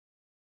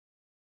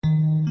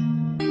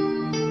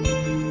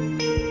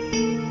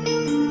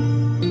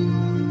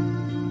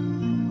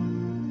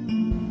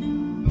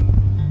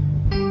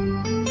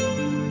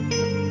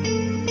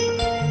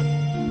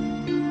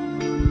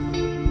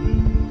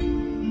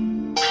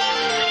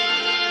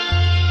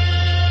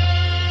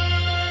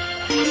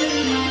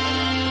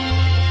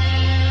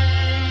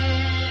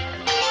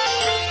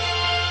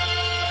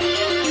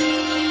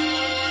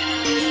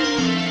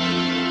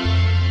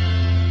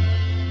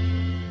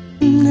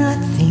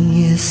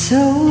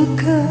so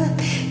good,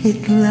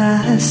 it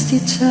lasts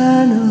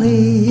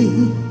eternally.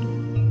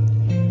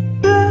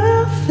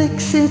 Perfect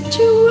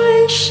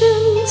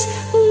situations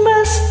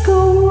must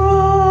go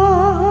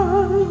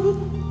wrong,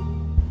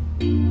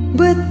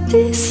 but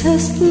this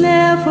has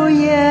never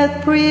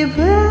yet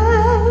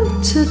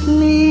prevented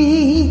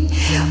me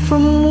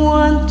from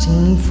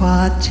wanting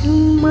far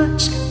too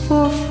much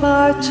for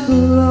far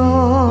too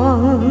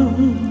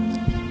long.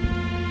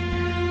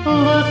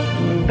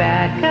 Looking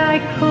back, I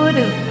could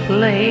have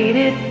played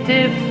it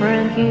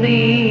differently.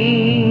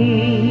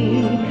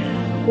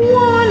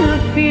 Won a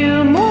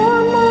few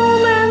more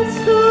moments,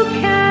 who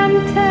can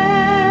tell?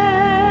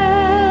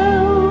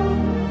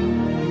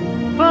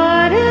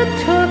 But it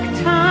took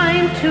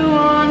time to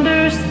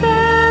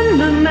understand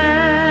the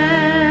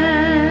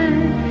man.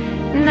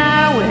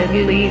 Now at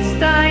least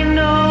I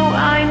know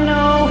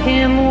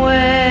him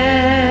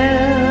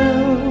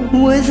well.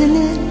 Wasn't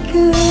it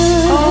good?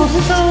 Oh,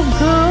 so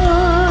good.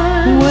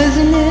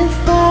 Wasn't it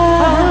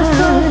fine? Oh,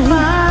 so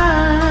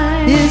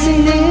fine.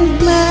 Isn't it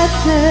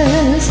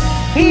madness?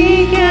 He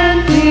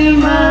can't be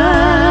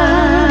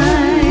mine.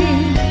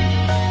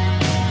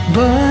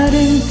 But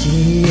in the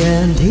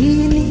end he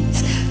needs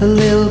a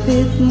little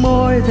bit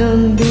more than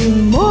the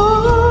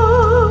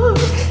more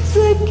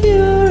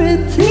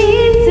security.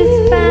 Needs his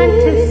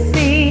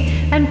fantasy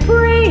and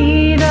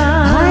freedom.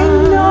 I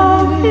know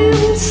him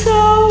so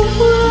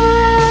well.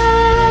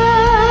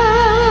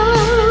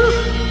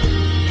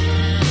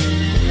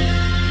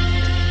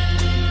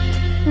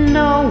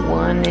 No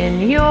one in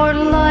your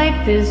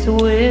life is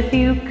with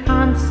you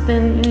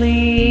constantly.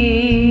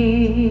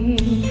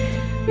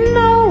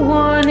 No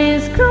one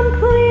is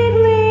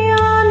completely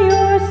on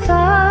your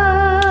side.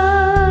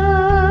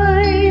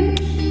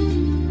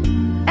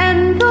 And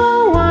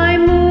though I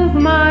move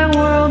my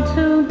world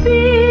to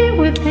be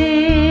with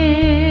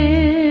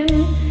him,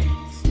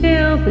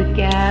 still the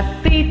gap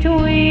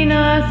between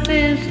us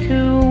is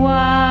too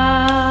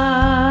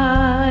wide.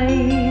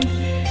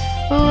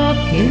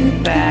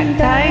 Looking back,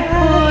 I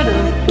could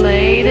have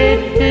played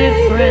it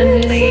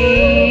differently.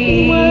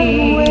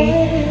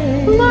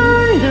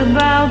 Learned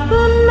about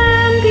the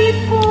man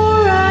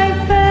before I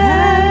fell.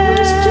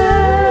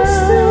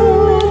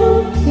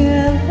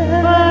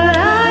 But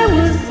I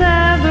was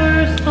ever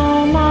so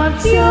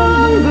much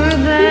younger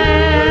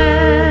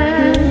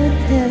then.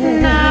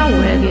 Now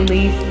at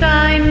least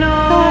I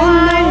know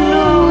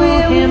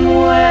him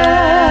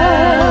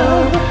well.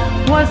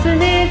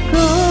 Wasn't it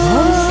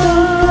good?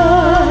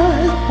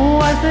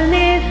 Wasn't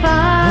it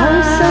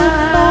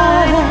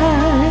fine?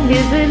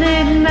 Isn't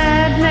it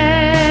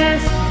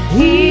madness?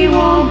 He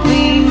won't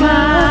be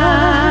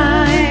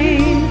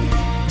mine.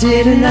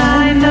 Didn't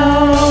I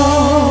know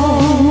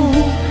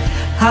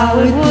how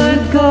it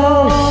would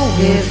go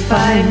if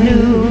I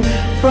knew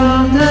from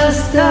the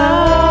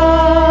start?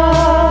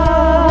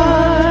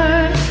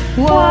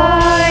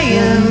 Why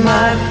am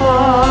I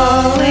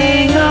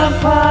falling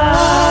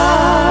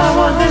apart?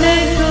 Wasn't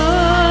it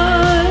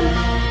good?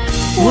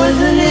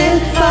 Wasn't it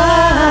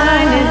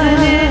fine?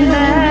 Isn't it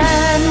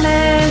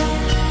madness?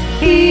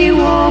 He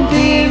won't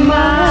be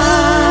mine.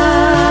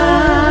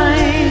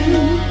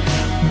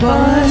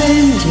 But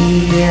in the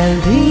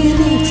end he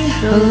needs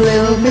a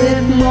little bit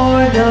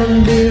more than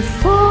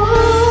before.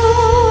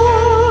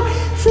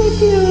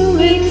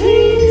 Security,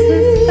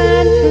 His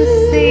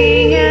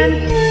fantasy and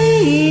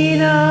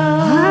freedom.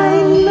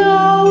 I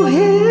know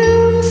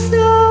him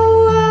so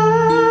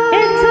well.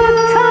 It took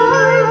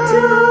time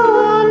to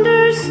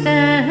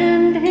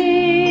understand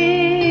him.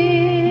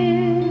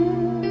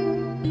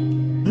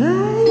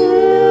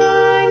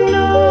 I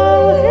know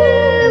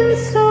him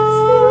so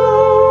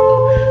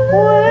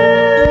well.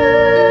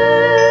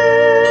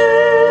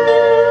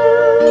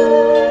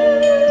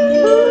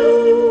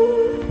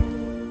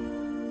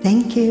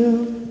 Thank you.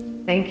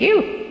 Thank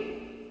you.